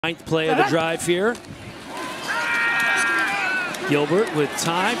Ninth play of the drive here. Gilbert with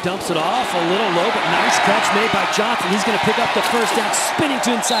time, dumps it off, a little low, but nice catch made by Johnson. He's going to pick up the first down, spinning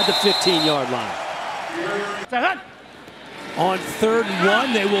to inside the 15-yard line. On 3rd and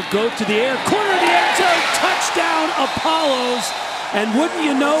 1, they will go to the air, corner of the end zone, touchdown Apollos. And wouldn't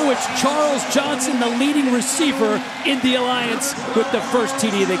you know, it's Charles Johnson, the leading receiver in the Alliance, with the first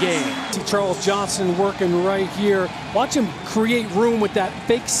TD of the game. See Charles Johnson working right here. Watch him create room with that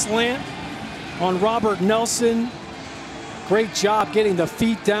fake slant on Robert Nelson. Great job getting the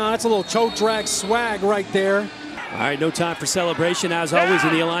feet down. That's a little choke drag swag right there. All right, no time for celebration. As always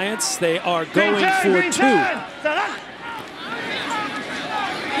in the Alliance, they are going for 2.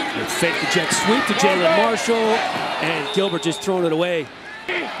 Fake the jet sweep to Jalen Marshall, and Gilbert just throwing it away.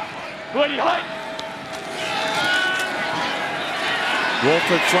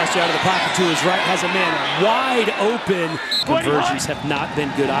 Wolford flushed out of the pocket to his right, has a man wide open. Conversions have not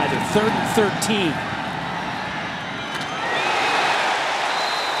been good either. 3rd and 13.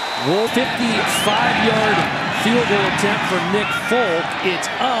 Wolf 55-yard field goal attempt for Nick Folk. It's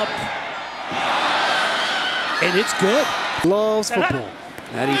up, and it's good. Loves football.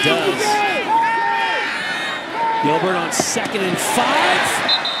 That he does. Gilbert on 2nd and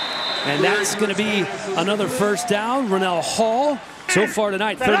 5. And that's going to be another first down. Ronnell Hall so far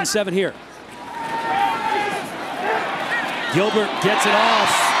tonight, 3rd and 7 here. Gilbert gets it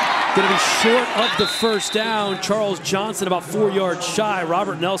off. Going to be short of the first down. Charles Johnson about 4 yards shy.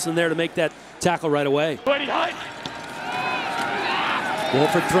 Robert Nelson there to make that tackle right away.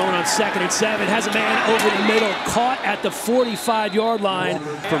 Wolford throwing on 2nd and 7, has a man over the middle, caught at the 45-yard line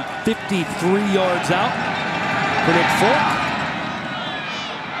from 53 yards out for Nick Folk.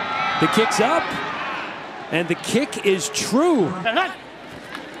 The kick's up, and the kick is true. There's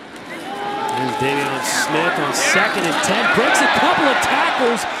Davion Smith on 2nd and 10, breaks a couple of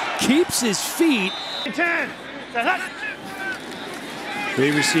tackles, keeps his feet.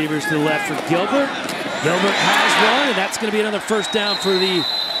 3 receivers to the left for Gilbert. Gilbert has one, and that's going to be another first down for the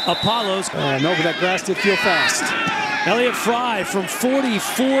Apollos. No, but that grass did feel fast. Elliott Fry from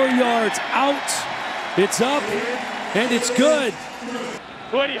 44 yards out. It's up, and it's good.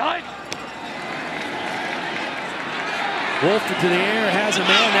 Wolford to the air, has a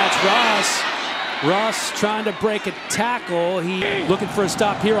man, that's Ross. Ross trying to break a tackle. He looking for a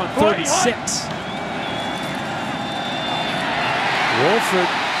stop here on 3rd and 6. Wolford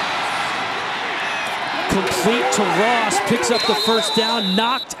complete to Ross, picks up the first down,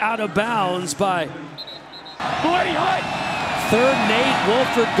 knocked out of bounds by 3rd and 8.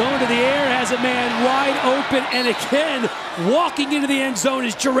 Wolford going to the air, has a man wide open, and again, walking into the end zone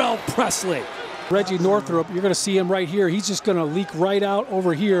is Jarrell Presley. Reggie Northrup, you're going to see him right here. He's just going to leak right out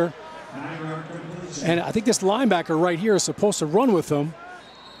over here. And I think this linebacker right here is supposed to run with him,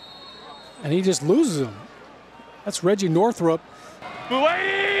 and he just loses him. That's Reggie Northrup.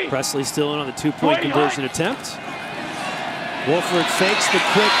 Presley still in on the 2-point conversion attempt. Wolford fakes the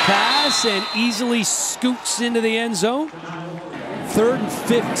quick pass and easily scoots into the end zone. 3rd and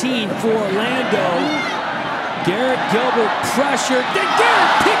 15 for Orlando. Garrett Gilbert pressured. Then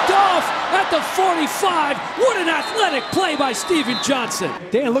Garrett picked off at the 45. What an athletic play by Steven Johnson.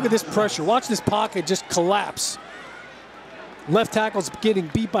 Dan, look at this pressure. Watch this pocket just collapse. Left tackle's getting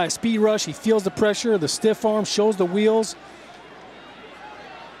beat by a speed rush. He feels the pressure. The stiff arm shows the wheels.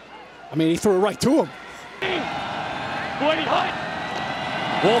 I mean, he threw it right to him.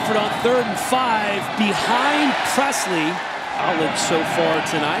 Wolford on 3rd and 5 behind Presley. Solid so far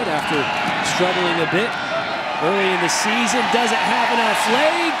tonight after struggling a bit early in the season. Doesn't have enough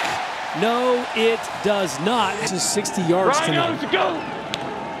leg. No, it does not. This is 60 yards tonight.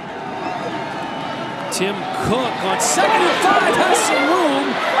 Tim Cook on 2nd and 5 has some room.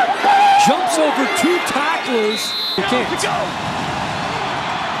 Jumps over 2 tacklers. He can't.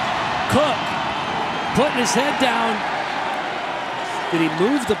 Cook putting his head down. Did he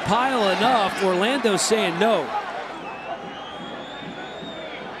move the pile enough? Orlando's saying no.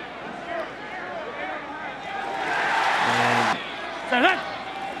 And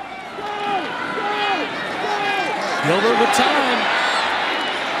Gilbert with time.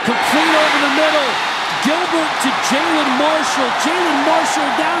 Complete over the middle. Gilbert to Jalen Marshall. Jalen Marshall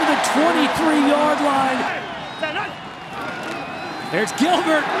down to the 23-yard line. There's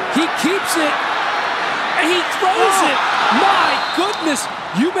Gilbert, he keeps it, and he throws it. My goodness,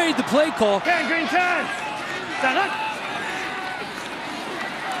 you made the play call. Green 10.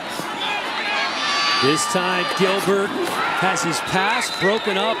 This time Gilbert has his pass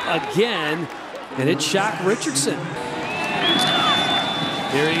broken up again, and it's Shaq Richardson.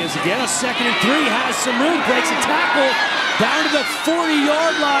 There he is again, a 2nd and 3, has some room, breaks a tackle, Down to the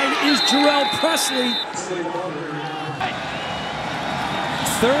 40-yard line is Jarrell Presley.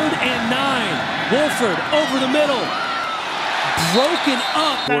 3rd and 9. Wolford over the middle. Broken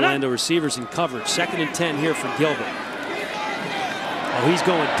up. Orlando receivers in coverage. 2nd and 10 here for Gilbert. Oh, he's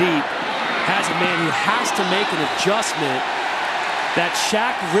going deep. Has a man who has to make an adjustment. That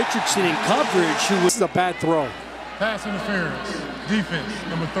Shaq Richardson in coverage. This is a bad throw. Pass interference. Defense,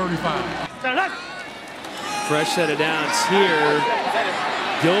 number 35. Fresh set of downs here.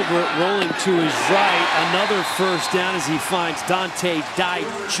 Gilbert rolling to his right. Another first down as he finds Dante Dye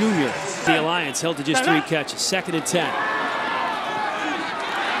Jr. The Alliance held to just 3 catches. 2nd and 10.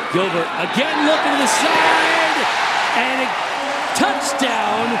 Gilbert again looking to the side. And a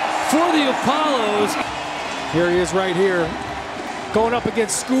touchdown for the Apollos. Here he is right here. Going up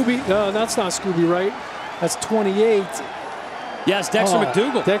against Scooby. No, that's not Scooby, right? That's 28. Yes, Dexter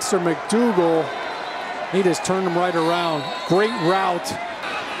McDougal. Dexter McDougal. He just turned him right around. Great route.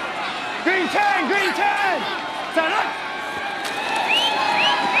 Green 10, green 10.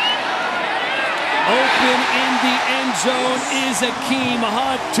 Open in the end zone is Akeem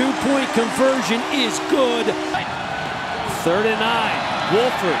Hunt. 2-point conversion is good. 3rd and 9.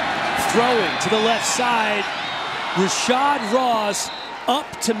 Wolford throwing to the left side. Rashad Ross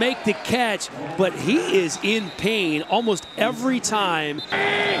up to make the catch, but he is in pain almost every time.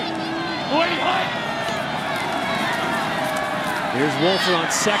 Here's Wolford on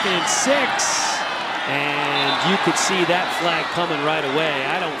 2nd and 6. And you could see that flag coming right away.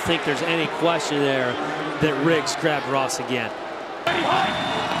 I don't think there's any question there that Riggs grabbed Ross again.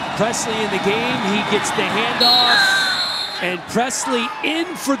 Presley in the game. He gets the handoff. And Presley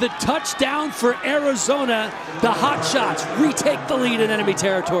in for the touchdown for Arizona. The Hotshots retake the lead in enemy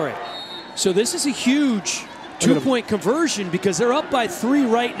territory. So this is a huge 2-point conversion because they're up by 3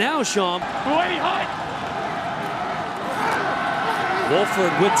 right now, Sean.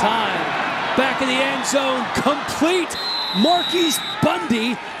 Wolford with time. Back in the end zone, complete. Marquise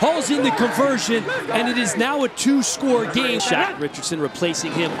Bundy hauls in the conversion, and it is now a 2-score game. Shaq Richardson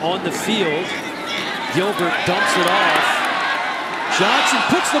replacing him on the field. Gilbert dumps it off. Johnson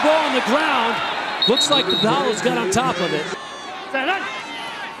puts the ball on the ground. Looks like the Apollos got on top of it.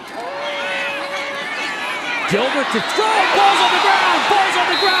 Gilbert to throw. Ball's on the ground. Ball's on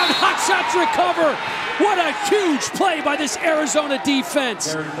the ground. Hotshots recover. What a huge play by this Arizona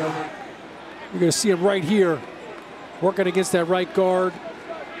defense. You're going to see him right here, working against that right guard.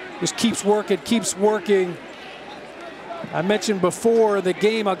 Just keeps working, keeps working. I mentioned before in the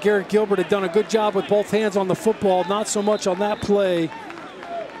game how Garrett Gilbert had done a good job with both hands on the football, not so much on that play.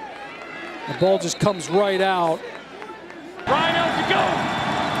 The ball just comes right out. Ryan out to go.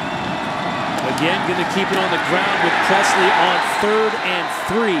 Again, going to keep it on the ground with Presley on 3rd and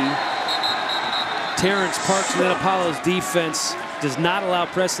 3. Terrence Parks and the Apollos defense does not allow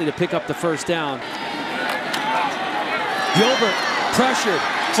Presley to pick up the first down. Gilbert pressured,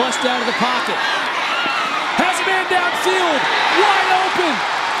 flushed out of the pocket. Has a man downfield, wide open.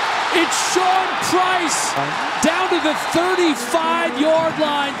 It's Sean Price down to the 35-yard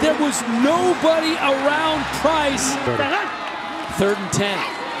line. There was nobody around Price. 3rd and 10,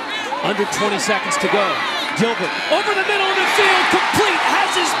 under 20 seconds to go. Gilbert over the middle of the field, complete, has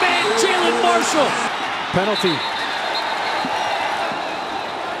his man Jalen Marshall. Penalty.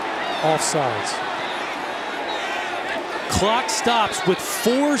 Offsides. Clock stops with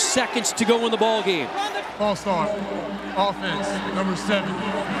 4 seconds to go in the ball game. False start. Offense, number 7.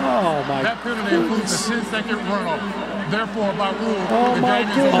 Oh my! That penalty includes a 10-second runoff. Therefore, by rule, Oh the my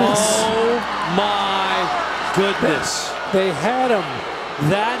game goodness! Oh my goodness! They had him.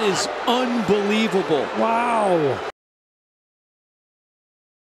 That is unbelievable. Wow.